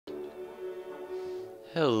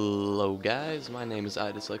Hello guys, my name is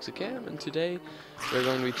iDyslexiCam, and today we're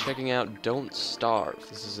going to be checking out Don't Starve.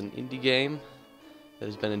 This is an indie game that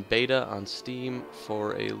has been in beta on Steam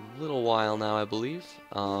for a little while now, I believe.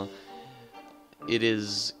 It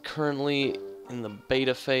is currently in the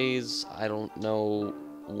beta phase. I don't know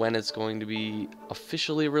when it's going to be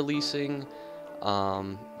officially releasing.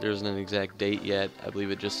 There isn't an exact date yet. I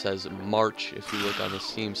believe it just says March if you look on the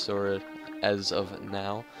Steam store as of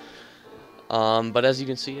now. But as you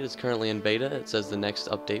can see, it is currently in beta. It says the next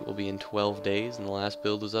update will be in 12 days, and the last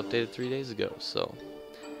build was updated 3 days ago. So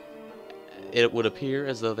it would appear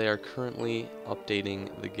as though they are currently updating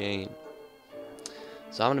the game.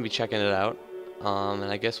 So I'm going to be checking it out, and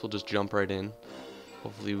I guess we'll just jump right in.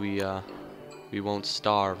 Hopefully we won't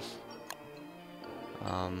starve.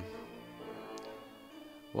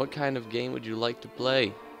 What kind of game would you like to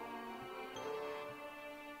play?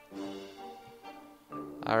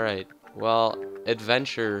 Alright. Well,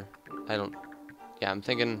 adventure, I'm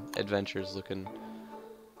thinking adventure's looking.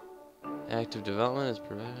 Active development is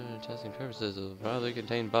provided for testing purposes. It will probably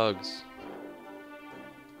contain bugs.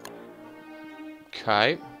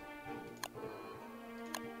 Okay.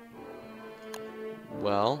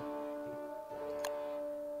 Well.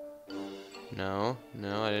 No,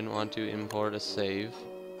 I didn't want to import a save.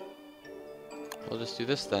 We'll just do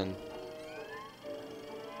this then.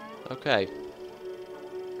 Okay.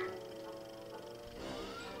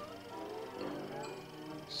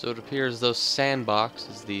 So it appears though Sandbox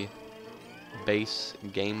is the base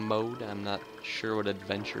game mode. I'm not sure what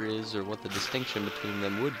adventure is or what the distinction between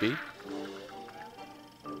them would be.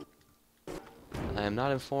 I am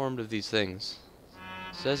not informed of these things.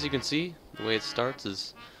 So as you can see, the way it starts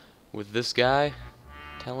is with this guy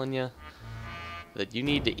telling you that you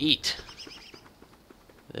need to eat.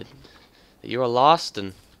 That you are lost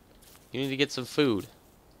and you need to get some food.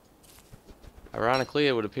 Ironically,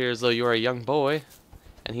 it would appear as though you are a young boy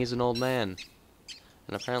and he's an old man.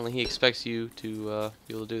 And apparently he expects you to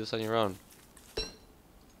be able to do this on your own.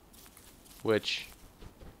 Which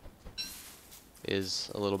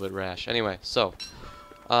is a little bit rash. Anyway, so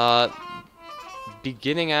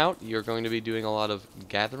beginning out, you're going to be doing a lot of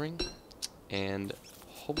gathering and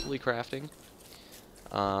hopefully crafting.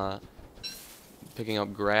 Picking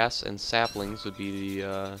up grass and saplings would be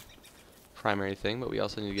the primary thing, but we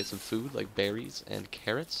also need to get some food like berries and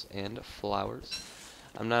carrots and flowers.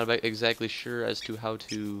 I'm not exactly sure as to how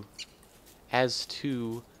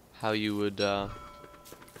you would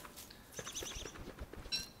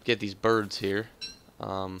get these birds here.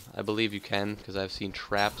 I believe you can, because I've seen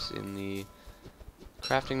traps in the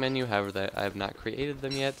crafting menu. However, that I have not created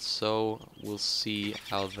them yet, so we'll see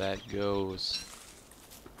how that goes.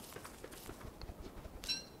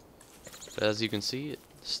 But as you can see, it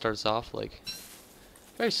starts off like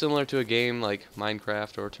very similar to a game like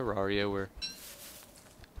Minecraft or Terraria, where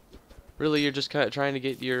really you're just kind of trying to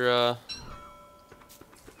get your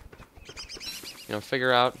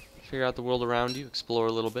figure out the world around you, explore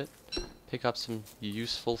a little bit, pick up some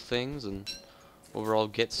useful things, and overall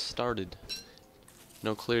get started.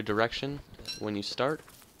 No clear direction when you start.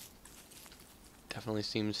 Definitely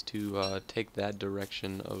seems to take that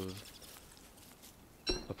direction of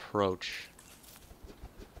approach.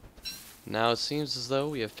 Now it seems as though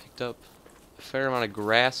we have picked up a fair amount of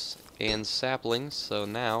grass and saplings, so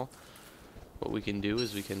now what we can do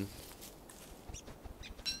is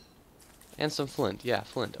and some flint. Yeah,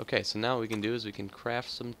 flint. Okay, so now what we can do is we can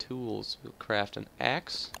craft some tools. We'll craft an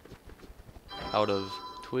axe out of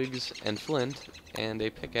twigs and flint, and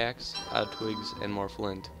a pickaxe out of twigs and more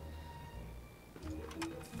flint.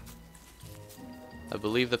 I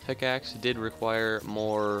believe the pickaxe did require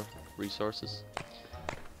more resources.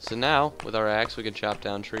 So now, with our axe, we can chop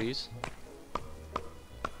down trees,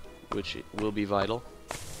 which will be vital,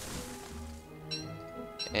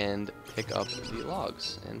 and pick up the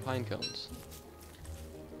logs and pine cones.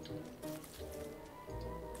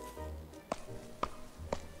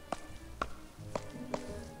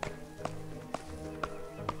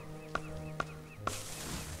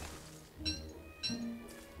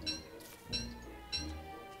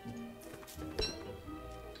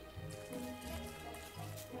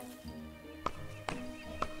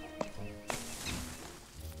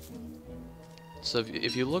 So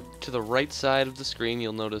if you look to the right side of the screen,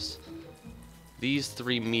 you'll notice these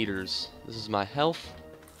 3 meters. This is my health,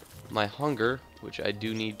 my hunger, which I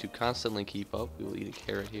do need to constantly keep up. We will eat a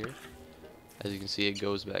carrot here. As you can see, it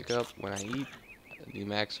goes back up when I eat. The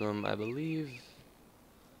maximum, I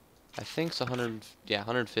think it's 100, yeah,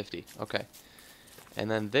 150. Okay.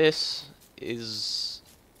 And then this is,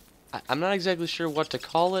 I'm not exactly sure what to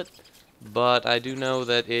call it. but I do know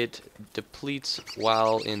that it depletes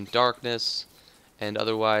while in darkness and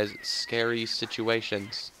otherwise scary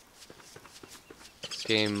situations. This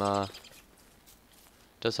game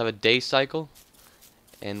does have a day cycle,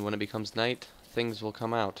 and when it becomes night, things will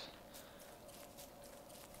come out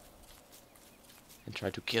and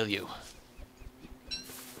try to kill you.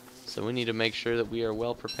 So we need to make sure that we are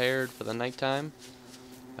well prepared for the nighttime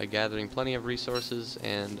by gathering plenty of resources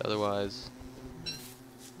and otherwise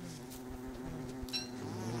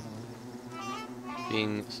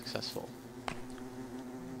being successful.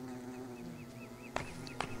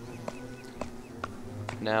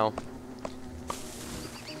 Now,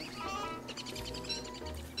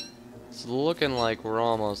 it's looking like we're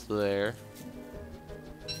almost there.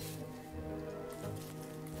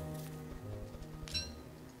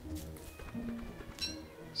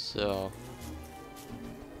 So,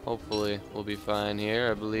 hopefully we'll be fine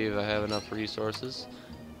here. I believe I have enough resources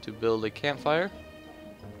to build a campfire,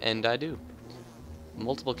 and I do.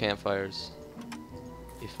 Multiple campfires,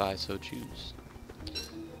 if I so choose.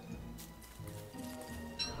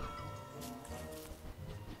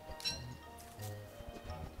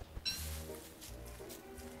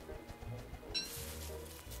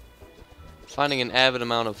 Finding an avid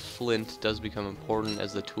amount of flint does become important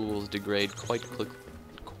as the tools degrade quite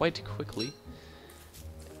quickly,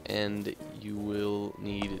 and you will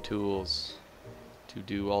need tools to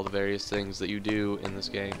do all the various things that you do in this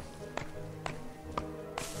game.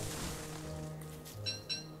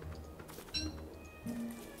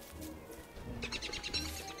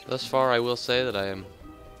 Thus far, I will say that I am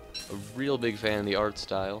a real big fan of the art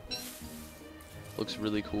style. Looks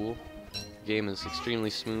really cool. The game is extremely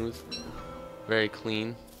smooth, very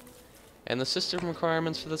clean, and the system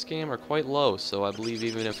requirements for this game are quite low, so I believe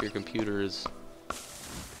even if your computer is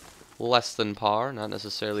less than par, not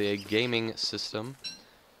necessarily a gaming system,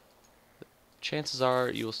 chances are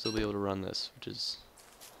you will still be able to run this, which is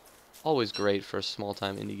always great for a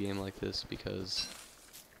small-time indie game like this because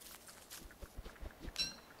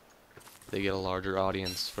they get a larger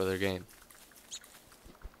audience for their game.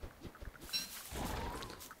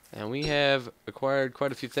 And we have acquired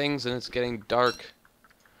quite a few things, and it's getting dark.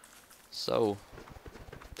 So,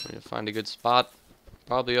 we need to find a good spot.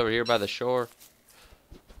 Probably over here by the shore.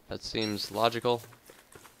 That seems logical.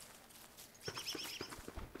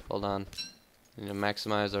 Hold on. We need to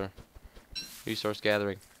maximize our resource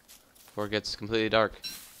gathering before it gets completely dark.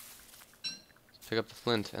 Let's pick up the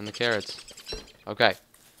flint and the carrots. Okay.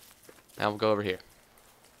 Now we'll go over here.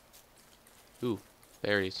 Ooh,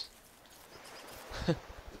 berries.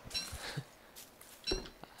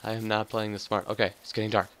 I am not playing this smart. Okay, it's getting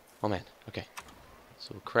dark. Oh man, okay. So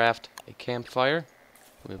we'll craft a campfire.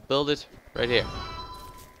 We'll build it right here.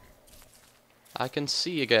 I can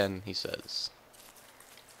see again, he says.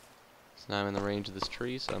 So now I'm in the range of this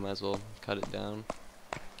tree, so I might as well cut it down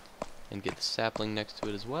and get the sapling next to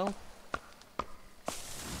it as well.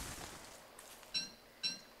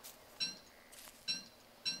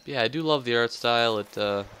 Yeah, I do love the art style.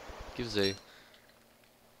 It gives a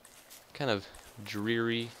kind of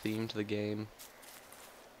dreary theme to the game,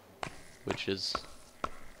 which is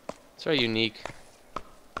it's very unique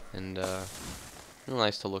and real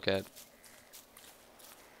nice to look at.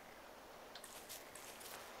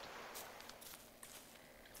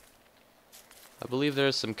 I believe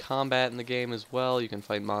there's some combat in the game as well. You can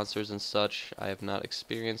fight monsters and such. I have not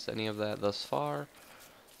experienced any of that thus far,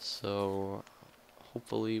 so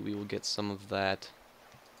hopefully we will get some of that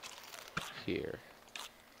here.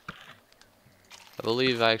 I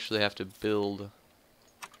believe I actually have to build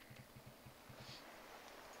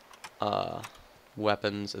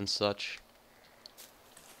weapons and such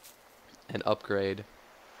and upgrade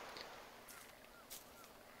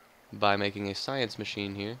by making a science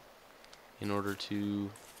machine here in order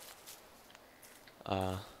to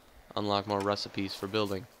unlock more recipes for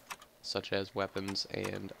building, such as weapons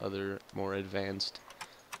and other more advanced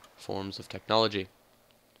forms of technology.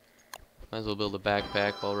 Might as well build a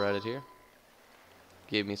backpack while we're at it here.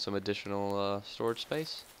 Gave me some additional storage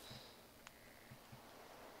space.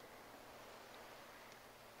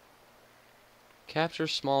 Capture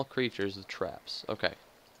small creatures with traps. Okay.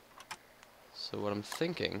 So what I'm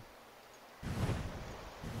thinking,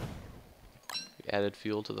 we added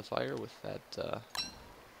fuel to the fire with that.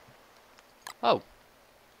 Oh!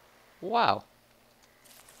 Wow!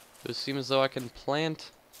 It would seem as though I can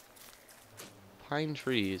plant pine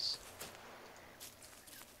trees.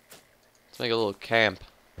 Let's make a little camp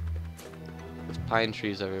with pine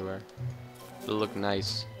trees everywhere. It'll look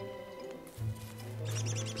nice.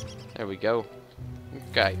 There we go.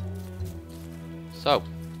 Okay. So,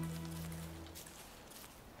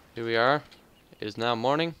 Here we are. It is now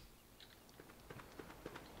morning,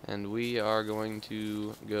 and we are going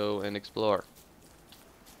to go and explore.